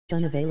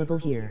Unavailable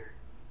here.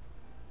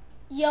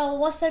 Yo,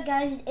 what's up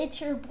guys?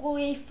 It's your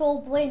boy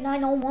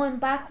Philblade901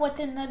 back with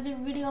another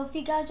video. If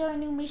you guys are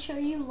new, make sure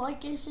you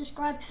like and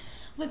subscribe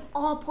with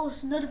all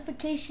post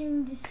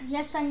notifications.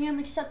 Yes, I am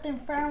accepting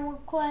friend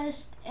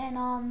requests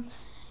and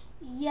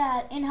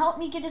yeah, and help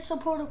me get a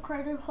supporter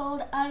credit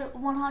code at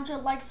 100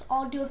 likes.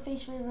 I'll do a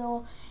face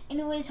reveal.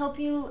 Anyways, hope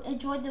you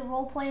enjoyed the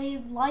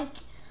roleplay.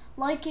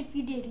 Like if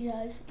you did, you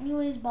guys.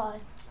 Anyways, bye.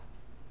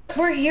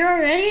 We're here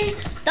already?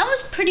 That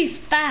was pretty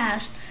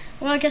fast.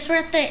 Well, I guess we're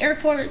at the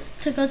airport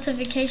to go to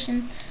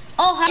vacation.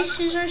 Oh, hi,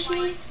 Caesar.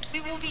 We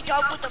will be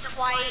done with the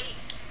flight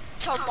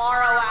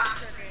tomorrow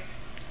afternoon.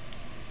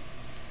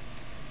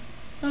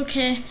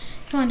 Okay,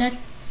 come on, Dad.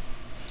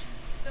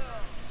 The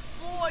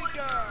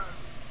Floyder.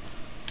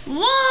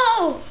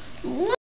 Whoa!